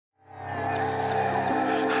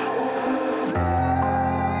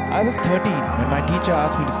I was 13 when my teacher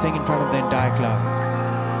asked me to sing in front of the entire class.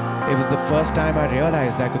 It was the first time I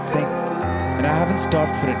realized I could sing, and I haven't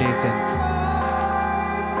stopped for a day since.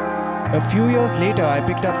 A few years later, I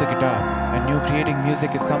picked up the guitar and knew creating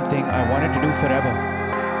music is something I wanted to do forever.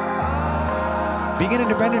 Being an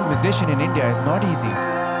independent musician in India is not easy,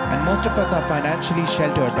 and most of us are financially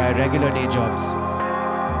sheltered by regular day jobs.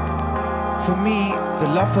 For me,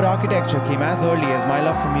 the love for architecture came as early as my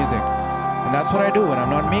love for music, and that's what I do when I'm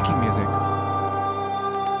not making music.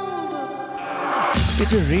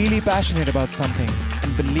 If you're really passionate about something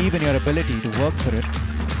and believe in your ability to work for it,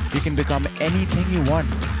 you can become anything you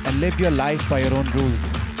want and live your life by your own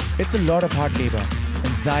rules. It's a lot of hard labor,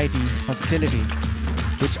 anxiety, hostility,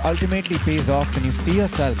 which ultimately pays off when you see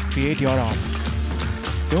yourself create your art.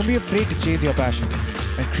 Don't be afraid to chase your passions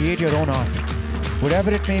and create your own art,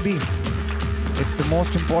 whatever it may be. It's the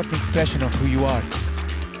most important expression of who you are.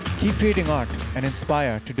 Keep creating art and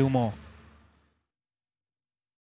inspire to do more.